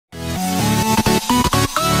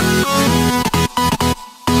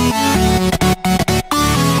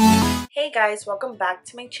guys, welcome back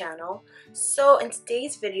to my channel. So in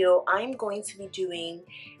today's video, I'm going to be doing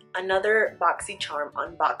another Boxycharm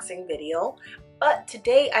unboxing video. But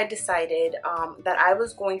today I decided that I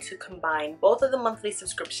was going to combine both of the monthly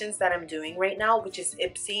subscriptions that I'm doing right now, which is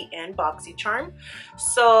Ipsy and Boxycharm.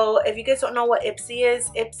 So if you guys don't know what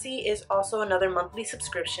Ipsy is also another monthly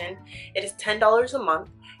subscription. It is $10 a month.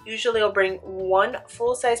 Usually I'll bring one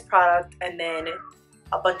full-size product and then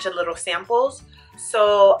a bunch of little samples.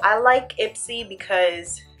 So I like Ipsy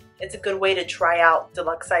because it's a good way to try out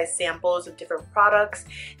deluxe size samples of different products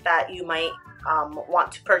that you might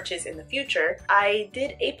want to purchase in the future. I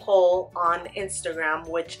did a poll on Instagram,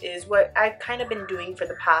 which is what I've kind of been doing for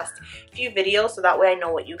the past few videos, so that way I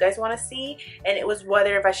know what you guys want to see. And it was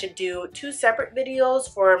whether if I should do two separate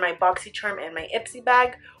videos for my Boxycharm and my Ipsy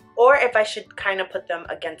bag, or if I should kind of put them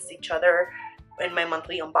against each other in my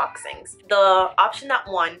monthly unboxings. The option that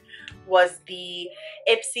won was the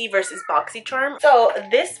Ipsy versus Boxycharm. So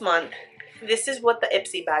this month, this is what the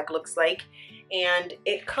Ipsy bag looks like. And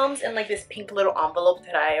it comes in like this pink little envelope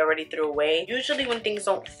that I already threw away. Usually when things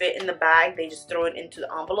don't fit in the bag, they just throw it into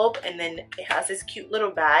the envelope, and then it has this cute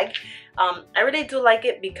little bag. I really do like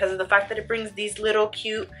it because of the fact that it brings these little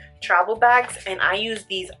cute travel bags, and I use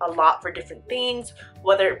these a lot for different things,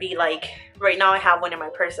 whether it be like right now I have one in my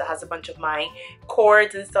purse that has a bunch of my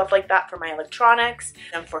cords and stuff like that for my electronics,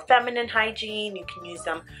 and for feminine hygiene you can use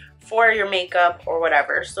them for your makeup or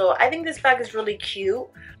whatever. So I think this bag is really cute.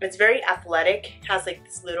 It's very athletic. It has like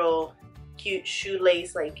this little cute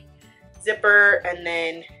shoelace like zipper, and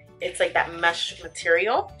then it's like that mesh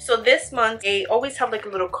material. So this month they always have like a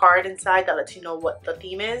little card inside that lets you know what the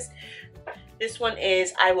theme is. This one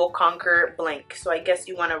is I will conquer blank. So I guess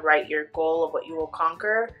you want to write your goal of what you will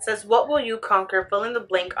conquer. It says, what will you conquer? Fill in the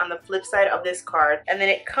blank on the flip side of this card. And then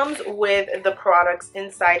it comes with the products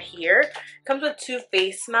inside here. It comes with two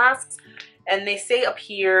face masks, and they say up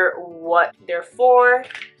here what they're for.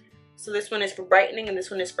 So this one is for brightening and this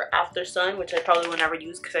one is for after sun, which I probably will never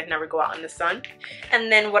use because I never go out in the sun.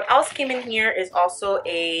 And then what else came in here is also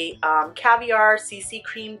a Caviar CC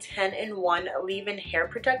Cream 10-in-1 leave-in hair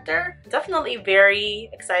protector. Definitely very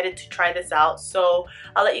excited to try this out. So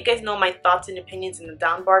I'll let you guys know my thoughts and opinions in the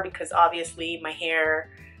down bar, because obviously my hair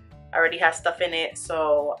already has stuff in it.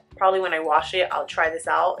 So probably when I wash it, I'll try this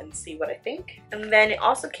out and see what I think. And then it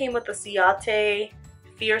also came with the CIATÉ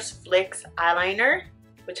Fierce Flicks eyeliner,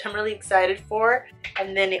 which I'm really excited for.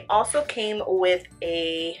 And then it also came with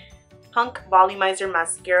a Punk Volumizer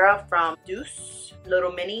mascara from DOUCCE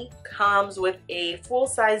Little Mini. Comes with a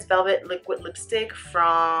full-size velvet liquid lipstick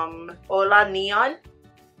from Hola Neon.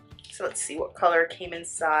 So let's see what color came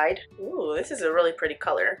inside. Ooh, this is a really pretty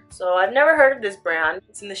color. So I've never heard of this brand.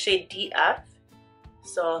 It's in the shade DF.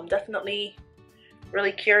 So I'm definitely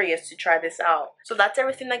really curious to try this out. So that's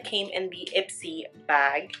everything that came in the Ipsy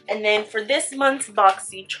bag. And then for this month's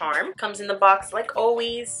Boxycharm, comes in the box like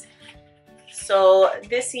always. So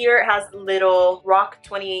this year it has the little Rock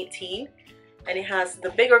 2018, and it has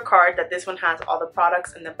the bigger card that this one has all the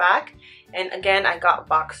products in the back. And again, I got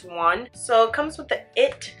box one. So it comes with the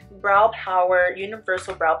IT Brow Power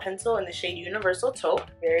Universal Brow Pencil in the shade Universal Taupe.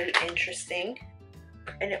 Very interesting.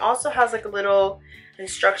 And it also has like a little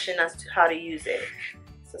instruction as to how to use it.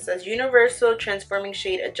 So it says universal transforming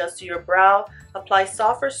shade adjusts to your brow, apply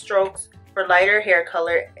softer strokes for lighter hair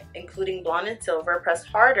color including blonde and silver, press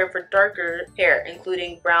harder for darker hair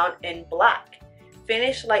including brown and black,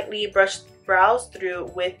 finish lightly, brush brows through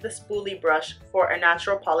with the spoolie brush for a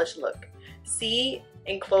natural polished look, see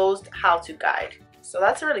enclosed how to guide. So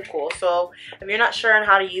that's really cool. So if you're not sure on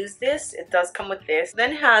how to use this, it does come with this.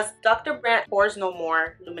 Then it has Dr. Brandt Pores No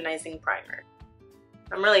More Luminizing Primer.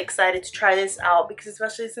 I'm really excited to try this out because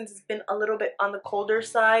especially since it's been a little bit on the colder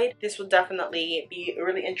side, this will definitely be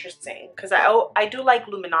really interesting because I do like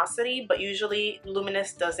luminosity, but usually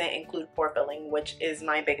luminous doesn't include pore filling, which is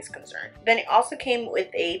my biggest concern. Then it also came with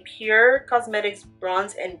a Pure Cosmetics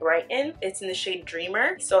Bronze and Brighten. It's in the shade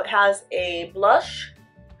Dreamer. So it has a blush,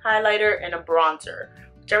 highlighter, and a bronzer,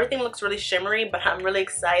 which everything looks really shimmery, but I'm really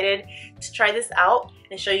excited to try this out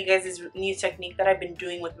and show you guys this new technique that I've been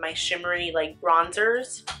doing with my shimmery like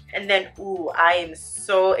bronzers. And then ooh, I am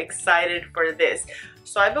so excited for this.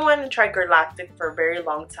 So I've been wanting to try Galactic for a very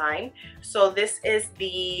long time. So this is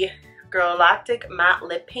the Galactic Matte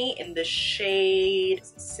Lip Paint in the shade,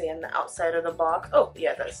 let's say on the outside of the box, oh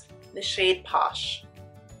yeah, that's the shade Posh.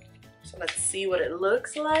 So let's see what it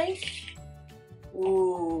looks like.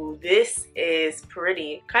 Ooh, this is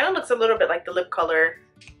pretty. Kind of looks a little bit like the lip color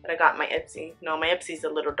that I got in my Ipsy. No, my Ipsy's a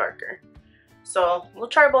little darker. So we'll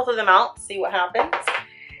try both of them out, see what happens.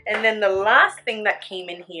 And then the last thing that came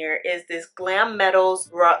in here is this Glam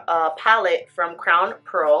Metals palette from Crown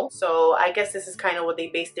Pearl. So I guess this is kind of what they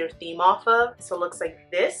based their theme off of. So it looks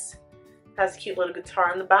like this. Has a cute little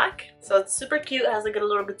guitar in the back. So it's super cute. It has like a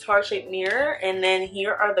little guitar shaped mirror. And then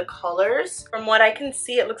here are the colors. From what I can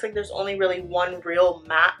see, it looks like there's only really one real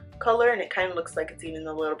matte color, and it kind of looks like it's even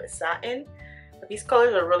a little bit satin. But these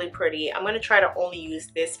colors are really pretty. I'm going to try to only use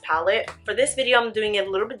this palette. For this video, I'm doing it a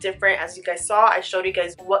little bit different. As you guys saw, I showed you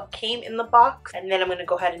guys what came in the box, and then I'm going to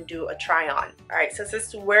go ahead and do a try on. Alright, so it says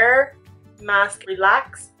to wear, mask,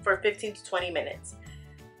 relax for 15 to 20 minutes.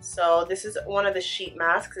 So this is one of the sheet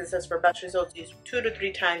masks. It says for best results, use 2 to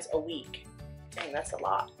 3 times a week. Dang, that's a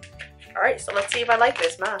lot. Alright, so let's see if I like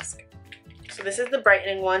this mask. So this is the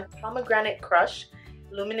brightening one. Pomegranate Crush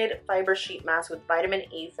Illuminated Fiber Sheet Mask with Vitamin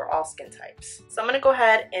E for all skin types. So I'm going to go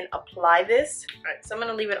ahead and apply this. Alright, so I'm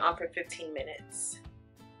going to leave it on for 15 minutes.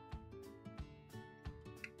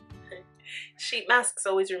 Sheet masks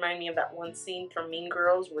always remind me of that one scene from Mean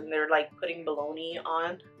Girls when they're like putting bologna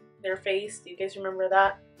on their face. Do you guys remember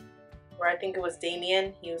that? Where I think it was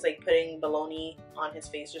Damien. He was like putting bologna on his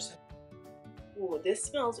face or something. Ooh, this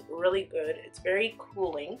smells really good. It's very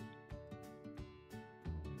cooling.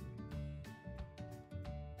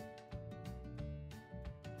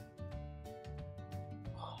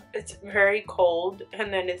 It's very cold,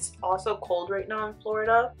 and then it's also cold right now in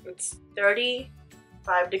Florida. It's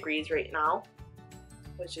 35 degrees right now,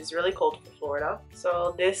 which is really cold for Florida.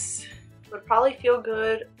 So this would probably feel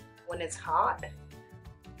good when it's hot.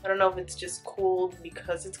 I don't know if it's just cold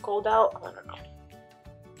because it's cold out. I don't know.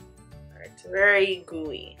 Alright, it's very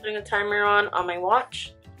gooey. Putting a timer on my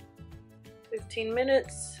watch. 15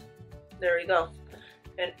 minutes. There we go.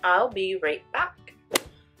 And I'll be right back.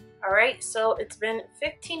 Alright, so it's been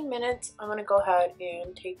 15 minutes. I'm gonna go ahead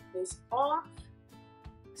and take this off.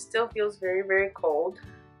 Still feels very, very cold.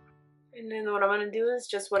 And then what I'm gonna do is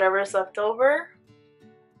just whatever's left over.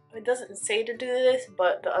 It doesn't say to do this,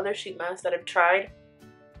 but the other sheet masks that I've tried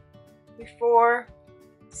before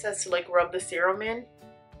says to like rub the serum in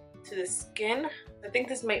to the skin. I think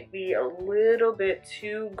this might be a little bit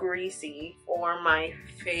too greasy for my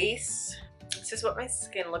face. This is what my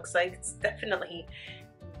skin looks like. It's definitely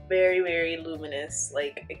very, very luminous,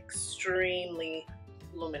 like extremely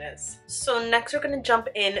luminous. So next we're going to jump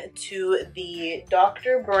into the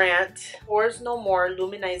Dr. Brandt Pores No More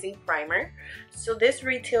Luminizing Primer. So this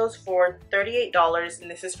retails for $38,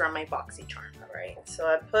 and this is from my Boxycharm. Alright, so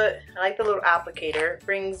I like the little applicator. It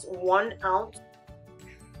brings 1 ounce.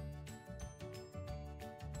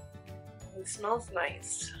 It smells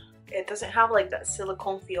nice. It doesn't have like that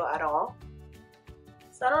silicone feel at all.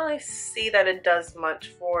 So I don't really see that it does much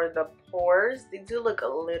for the pores. They do look a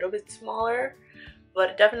little bit smaller,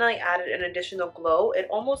 but it definitely added an additional glow. It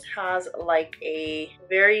almost has like a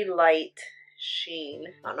very light sheen.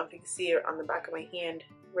 I don't know if you can see it on the back of my hand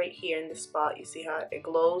right here in this spot. You see how it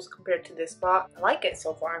glows compared to this spot. I like it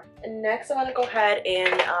so far. And next I'm going to go ahead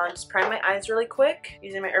and just prime my eyes really quick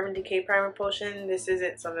using my Urban Decay primer potion. This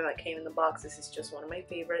isn't something that came in the box. This is just one of my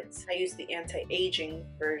favorites. I use the anti-aging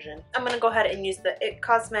version. I'm going to go ahead and use the IT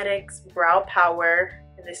Cosmetics Brow Power.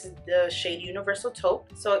 And this is the shade Universal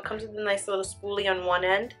Taupe. So it comes with a nice little spoolie on one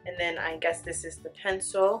end, and then I guess this is the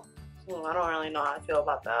pencil. I don't really know how I feel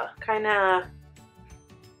about that. Kind of, I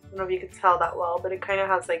don't know if you can tell that well, but it kind of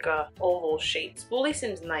has like a oval shape. Spoolie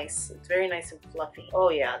seems nice. It's very nice and fluffy. Oh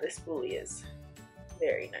yeah, this spoolie is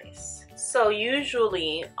very nice. So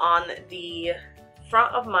usually on the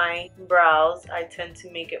front of my brows, I tend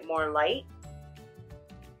to make it more light.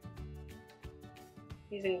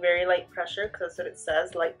 Using very light pressure, because that's what it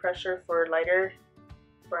says, light pressure for lighter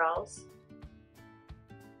brows.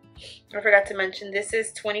 I forgot to mention this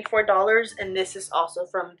is $24, and this is also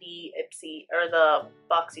from the Ipsy or the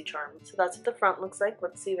Boxycharm. So that's what the front looks like.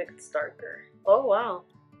 Let's see if it gets darker. Oh wow.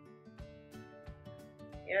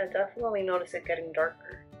 Yeah, definitely notice it getting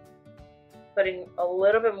darker. Putting a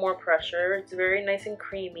little bit more pressure. It's very nice and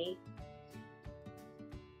creamy.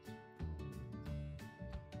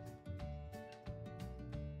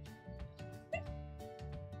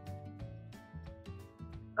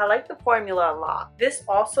 I like the formula a lot. This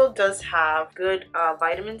also does have good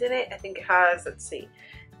vitamins in it. I think it has, let's see,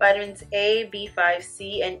 vitamins A, B5,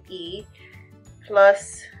 C, and E,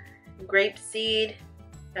 plus grapeseed,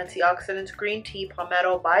 antioxidants, green tea,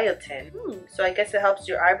 palmetto, biotin. So I guess it helps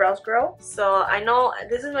your eyebrows grow. So I know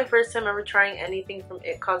this is my first time ever trying anything from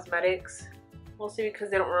IT Cosmetics, mostly because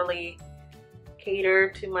they don't really cater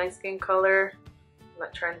to my skin color. I'm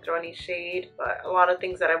not trying to throw any shade, but a lot of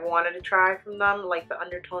things that I've wanted to try from them, like the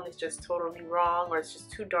undertone is just totally wrong, or it's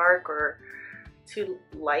just too dark, or too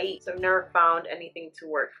light, so I've never found anything to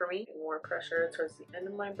work for me. More pressure towards the end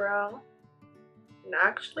of my brow. And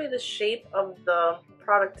actually the shape of the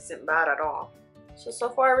product isn't bad at all. So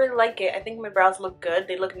far I really like it. I think my brows look good.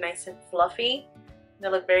 They look nice and fluffy. They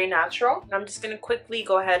look very natural. And I'm just going to quickly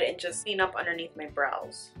go ahead and just clean up underneath my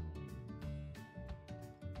brows.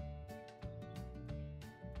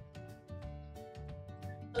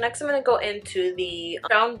 Next I'm going to go into the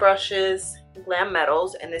Crown Brushes Glam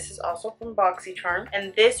Metals, and this is also from Boxycharm,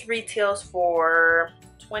 and this retails for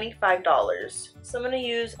 $25. So I'm going to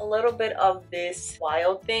use a little bit of this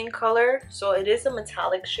Wild Thing color. So it is a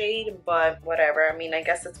metallic shade, but whatever. I mean, I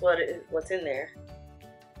guess that's what's in there.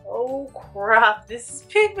 Oh crap, this is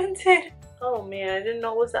pigmented. Oh man, I didn't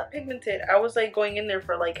know it was that pigmented. I was like going in there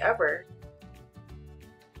for like ever.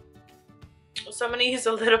 So I'm going to use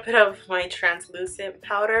a little bit of my translucent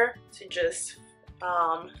powder to just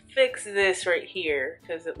fix this right here,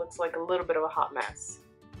 because it looks like a little bit of a hot mess.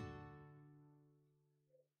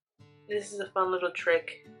 This is a fun little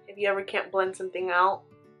trick. If you ever can't blend something out,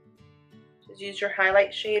 just use your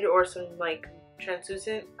highlight shade or some like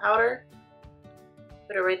translucent powder.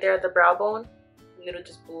 Put it right there at the brow bone, and it'll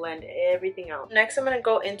just blend everything out. Next I'm going to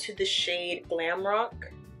go into the shade Glam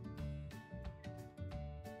Rock.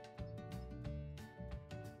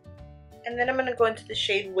 And then I'm going to go into the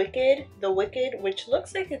shade Wicked, which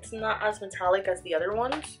looks like it's not as metallic as the other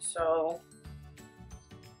ones. So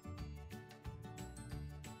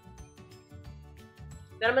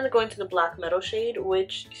then I'm going to go into the Black Metal shade,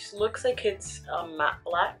 which looks like it's matte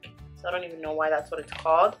black. So I don't even know why that's what it's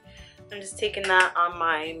called. I'm just taking that on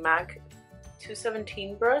my MAC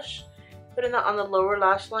 217 brush, putting that on the lower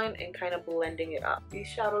lash line and kind of blending it up. These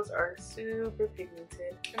shadows are super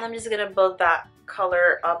pigmented. And I'm just going to build that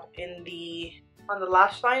color up on the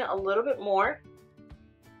lash line a little bit more.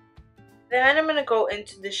 Then I'm going to go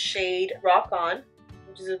into the shade Rock On,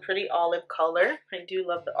 which is a pretty olive color. I do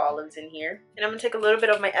love the olives in here. And I'm going to take a little bit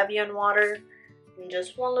of my Evian water and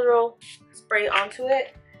just one little spray onto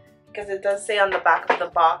it, because it does say on the back of the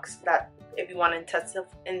box that if you want to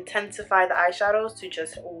intensify the eyeshadows, to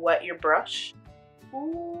just wet your brush.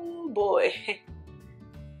 Ooh boy,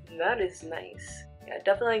 that is nice. Yeah, it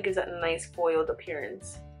definitely gives that a nice foiled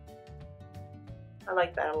appearance. I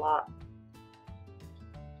like that a lot.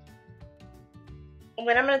 And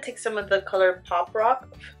then I'm going to take some of the color Pop Rock,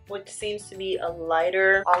 which seems to be a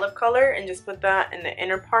lighter olive color, and just put that in the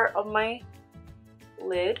inner part of my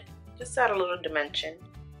lid. Just add a little dimension.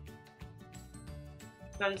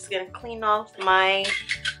 I'm just going to clean off my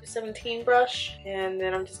 17 brush, and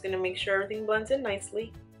then I'm just going to make sure everything blends in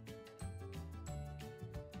nicely.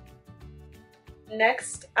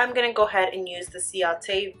 Next, I'm going to go ahead and use the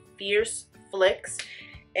CIATÉ Fierce Flicks,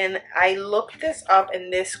 and I looked this up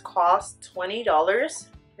and this costs $20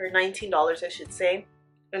 or $19 I should say,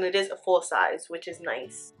 and it is a full size, which is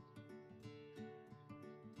nice.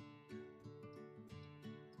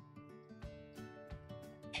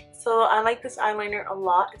 So I like this eyeliner a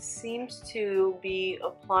lot. It seems to be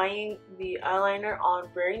applying the eyeliner on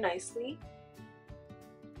very nicely.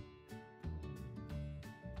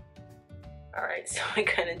 Alright, so I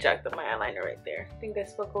kind of jacked up my eyeliner right there. I think I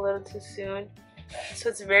spoke a little too soon. So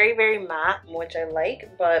it's very, very matte, which I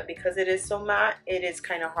like, but because it is so matte, it is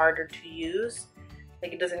kind of harder to use.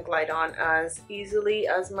 Like, it doesn't glide on as easily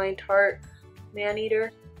as my Tarte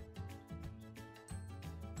Maneater.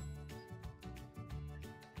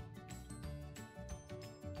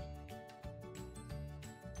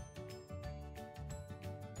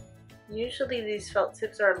 Usually these felt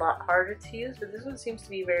tips are a lot harder to use, but this one seems to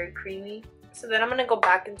be very creamy. So then I'm going to go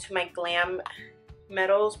back into my Glam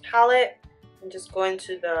Metals palette and just go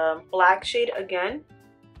into the black shade again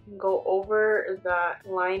and go over that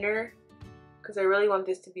liner, because I really want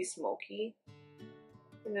this to be smoky.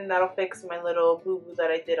 And then that'll fix my little boo-boo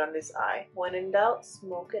that I did on this eye. When in doubt,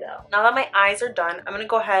 smoke it out. Now that my eyes are done, I'm going to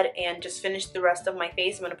go ahead and just finish the rest of my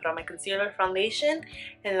face. I'm going to put on my concealer, foundation,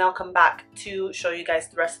 and then I'll come back to show you guys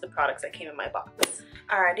the rest of the products that came in my box.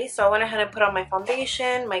 Alrighty, so I went ahead and put on my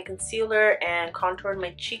foundation, my concealer, and contoured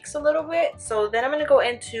my cheeks a little bit. So then I'm going to go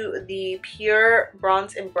into the Pure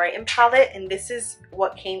Bronze and Brighten palette, and this is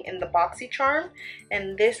what came in the Boxycharm,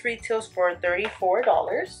 and this retails for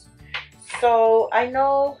 $34. So I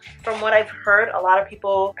know from what I've heard, a lot of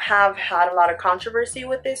people have had a lot of controversy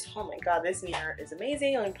with this. Oh my god, this mirror is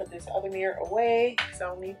amazing. Let me put this other mirror away because I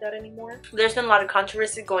don't need that anymore. There's been a lot of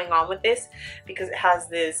controversy going on with this because it has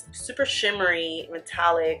this super shimmery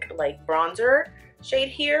metallic like bronzer shade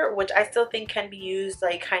here, which I still think can be used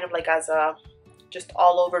like kind of like as a just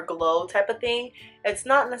all over glow type of thing. It's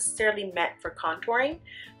not necessarily meant for contouring.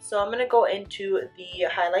 So I'm going to go into the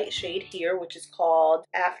highlight shade here, which is called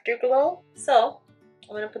Afterglow. So I'm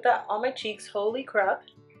going to put that on my cheeks. Holy crap.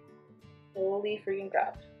 Holy freaking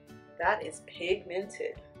crap. That is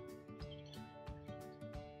pigmented.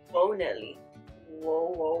 Whoa, Nelly.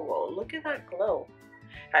 Whoa, whoa, whoa. Look at that glow.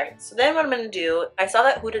 Alright, so then what I'm going to do, I saw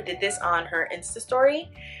that Huda did this on her Insta story.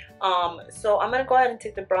 So I'm going to go ahead and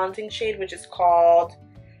take the bronzing shade, which is called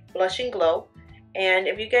Blushing Glow. And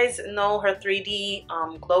if you guys know, her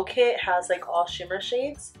 3D glow kit has like all shimmer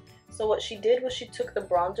shades. So what she did was she took the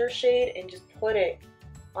bronzer shade and just put it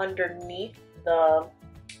underneath the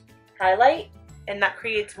highlight. And that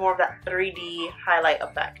creates more of that 3D highlight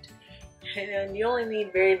effect. And you only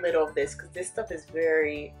need very little of this because this stuff is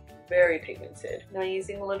very pigmented. Now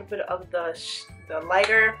using a little bit of the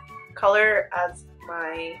lighter color as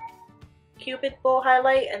my Cupid bow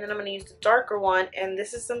highlight, and then I'm going to use the darker one, and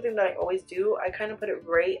this is something that I always do. I kind of put it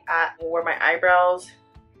right at where my eyebrows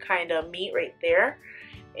kind of meet right there,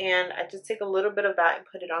 and I just take a little bit of that and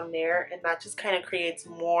put it on there, and that just kind of creates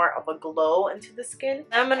more of a glow into the skin.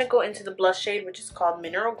 Now I'm going to go into the blush shade, which is called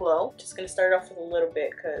Mineral Glow. Just going to start off with a little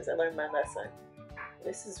bit because I learned my lesson.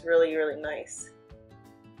 This is really nice.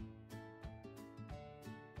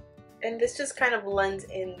 And this just kind of blends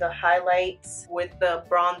in the highlights with the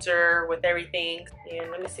bronzer, with everything. And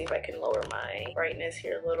let me see if I can lower my brightness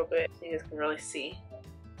here a little bit so you guys can really see.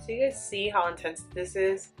 So you guys see how intense this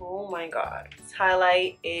is? Oh my god. This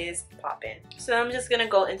highlight is popping. So I'm just going to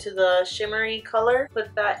go into the shimmery color,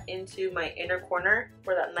 put that into my inner corner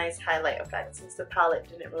for that nice highlight effect since the palette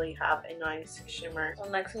didn't really have a nice shimmer. So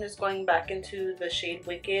next I'm just going back into the shade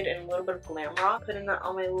Wicked and a little bit of Glam Rock, putting that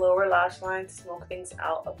on my lower lash line to smoke things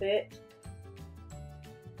out a bit.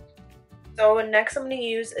 So next I'm going to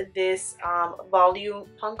use this Punk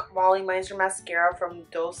Volumizer Mascara from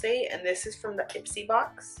DOUCCE, and this is from the Ipsy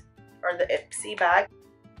box, or the Ipsy bag.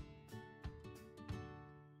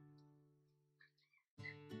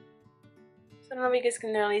 So I don't know if you guys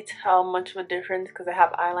can really tell much of a difference because I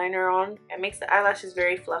have eyeliner on. It makes the eyelashes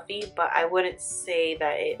very fluffy, but I wouldn't say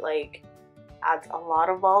that it like adds a lot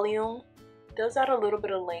of volume. It does add a little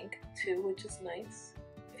bit of length too, which is nice.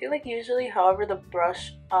 I feel like usually however the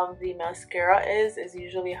brush of the mascara is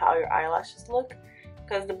usually how your eyelashes look,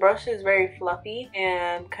 because the brush is very fluffy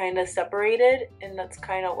and kind of separated, and that's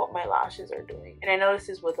kind of what my lashes are doing. And I notice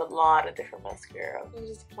this with a lot of different mascara. I'm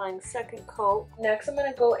just applying second coat. Next I'm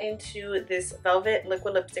going to go into this Velvet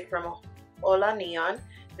Liquid Lipstick from Hola Neon.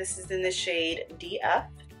 This is in the shade DF.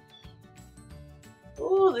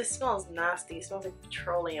 Ooh, this smells nasty. It smells like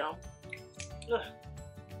petroleum. Ugh.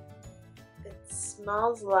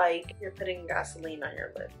 Smells like you're putting gasoline on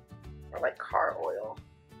your lip, or like car oil.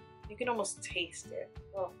 You can almost taste it.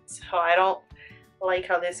 Oh, so I don't like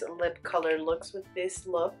how this lip color looks with this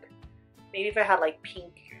look. Maybe if I had like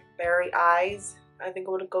pink berry eyes, I think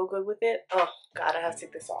it would go good with it. Oh god, I have to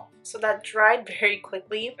take this off. So that dried very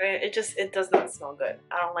quickly. It does not smell good.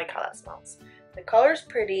 I don't like how that smells. The color's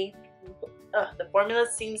pretty. The formula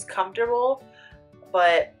seems comfortable,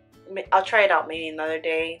 but I'll try it out maybe another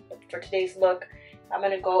day. But for today's look, I'm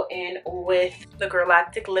going to go in with the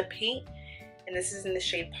Galactic Lip Paint, and this is in the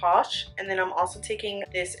shade Posh. And then I'm also taking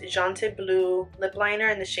this Jante Blue lip liner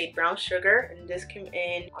in the shade Brown Sugar, and this came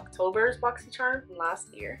in October's Boxycharm from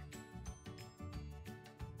last year.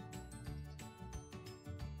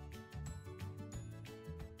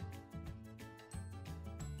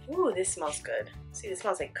 Ooh, this smells good. See, this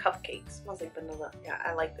smells like cupcakes. It smells like vanilla. Yeah,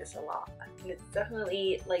 I like this a lot. And it's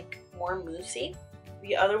definitely like more moussey.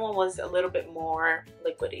 The other one was a little bit more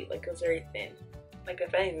liquidy, like it was very thin. Like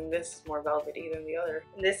if anything, this is more velvety than the other.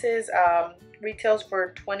 And this is retails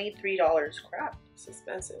for $23. Crap, it's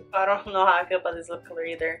expensive. I don't know how I feel about this lip color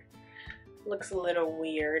either. It looks a little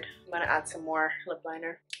weird. I'm gonna add some more lip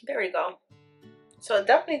liner. There we go. So it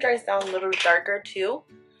definitely dries down a little darker too.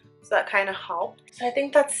 So that kind of helped. So I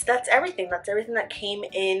think that's everything. That's everything that came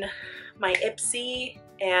in my Ipsy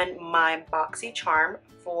and my Boxycharm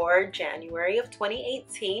for January of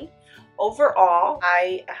 2018. Overall,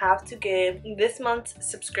 I have to give this month's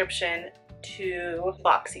subscription to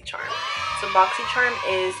Boxycharm. So Boxycharm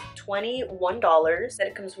is $21. That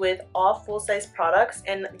it comes with all full-size products,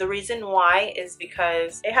 and the reason why is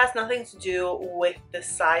because it has nothing to do with the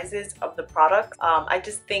sizes of the products. I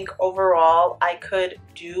just think overall I could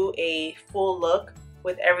do a full look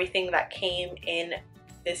with everything that came in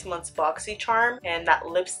this month's Boxycharm, and that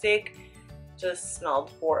lipstick just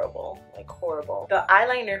smelled horrible, like horrible. The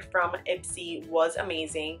eyeliner from Ipsy was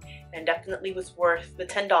amazing and definitely was worth the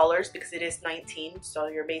 $10 because it is $19, so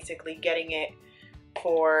you're basically getting it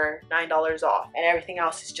for $9 off, and everything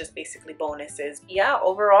else is just basically bonuses. Yeah,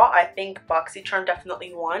 overall I think Boxycharm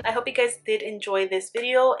definitely won. I hope you guys did enjoy this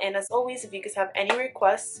video, and as always, if you guys have any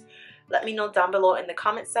requests, let me know down below in the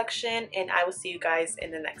comment section, and I will see you guys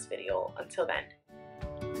in the next video. Until then,